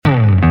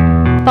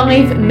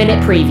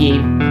5-minute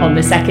preview on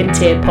the Second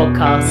Tier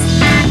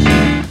podcast.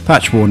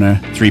 Patch Warner,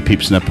 Three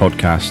Peeps in a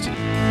Podcast.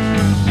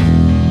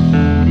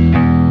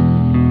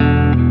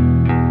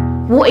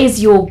 What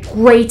is your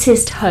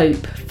greatest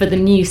hope for the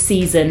new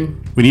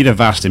season? We need a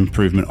vast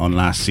improvement on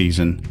last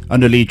season.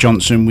 Under Lee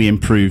Johnson, we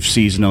improved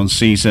season on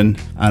season,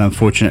 and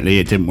unfortunately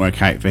it didn't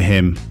work out for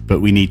him. But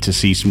we need to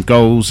see some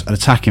goals, an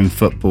attacking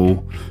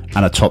football,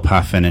 and a top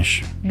half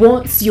finish.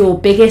 What's your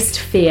biggest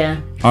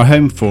fear? Our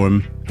home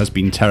form has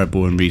been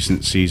terrible in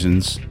recent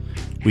seasons.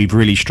 We've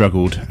really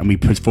struggled, and we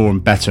perform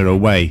better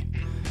away.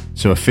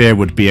 So a fear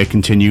would be a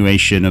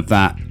continuation of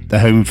that. The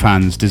home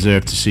fans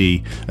deserve to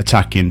see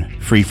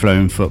attacking,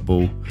 free-flowing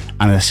football,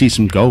 and to see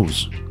some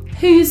goals.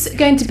 Who's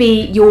going to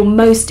be your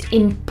most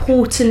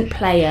important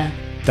player?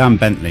 Dan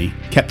Bentley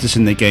kept us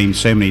in the game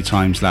so many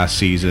times last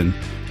season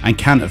and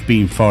can't have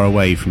been far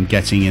away from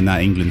getting in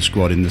that England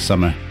squad in the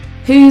summer.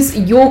 Who's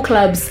your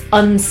club's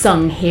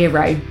unsung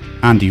hero?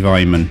 Andy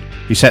Vyman,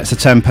 who sets the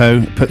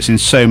tempo, puts in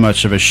so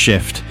much of a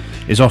shift,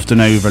 is often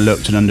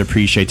overlooked and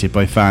underappreciated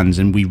by fans,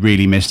 and we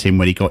really missed him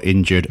when he got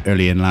injured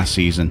early in last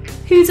season.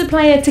 Who's a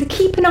player to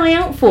keep an eye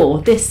out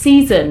for this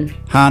season?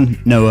 Han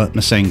Noah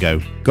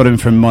Masengo. Got him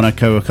from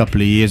Monaco a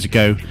couple of years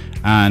ago,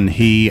 and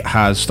he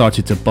has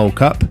started to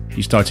bulk up.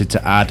 He started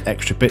to add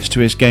extra bits to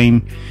his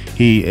game.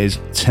 He is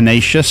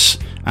tenacious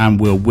and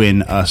will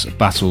win us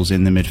battles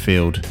in the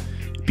midfield.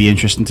 Be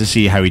interesting to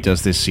see how he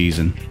does this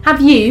season.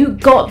 Have you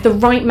got the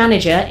right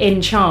manager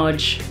in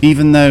charge?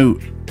 Even though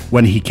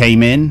when he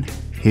came in,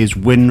 his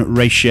win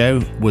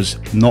ratio was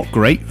not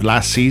great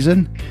last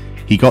season,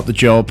 he got the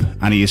job,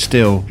 and he is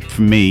still,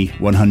 for me,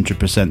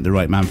 100% the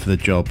right man for the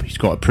job. He's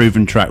got a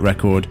proven track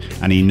record,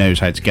 and he knows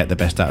how to get the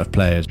best out of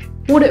players.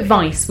 What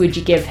advice would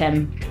you give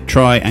him?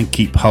 Try and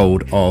keep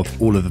hold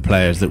of all of the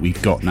players that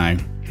we've got now.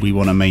 We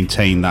want to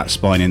maintain that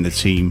spine in the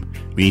team.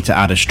 We need to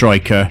add a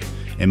striker,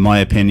 in my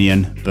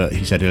opinion, but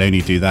he said he'll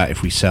only do that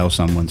if we sell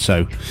someone,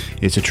 so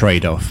it's a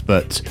trade-off.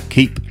 But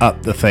keep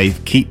up the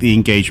faith, keep the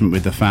engagement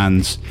with the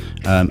fans,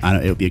 and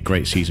it'll be a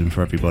great season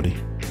for everybody.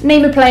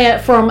 Name a player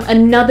from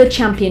another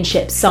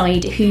championship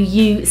side who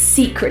you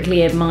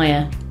secretly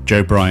admire.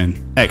 Joe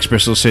Bryan,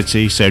 ex-Bristol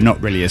City, so not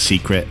really a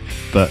secret,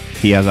 but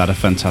he has had a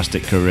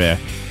fantastic career,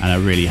 and I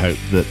really hope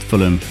that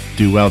Fulham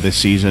do well this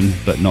season,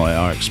 but not at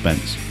our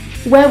expense.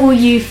 Where will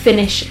you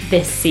finish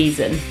this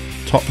season?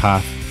 Top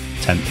half,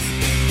 10th.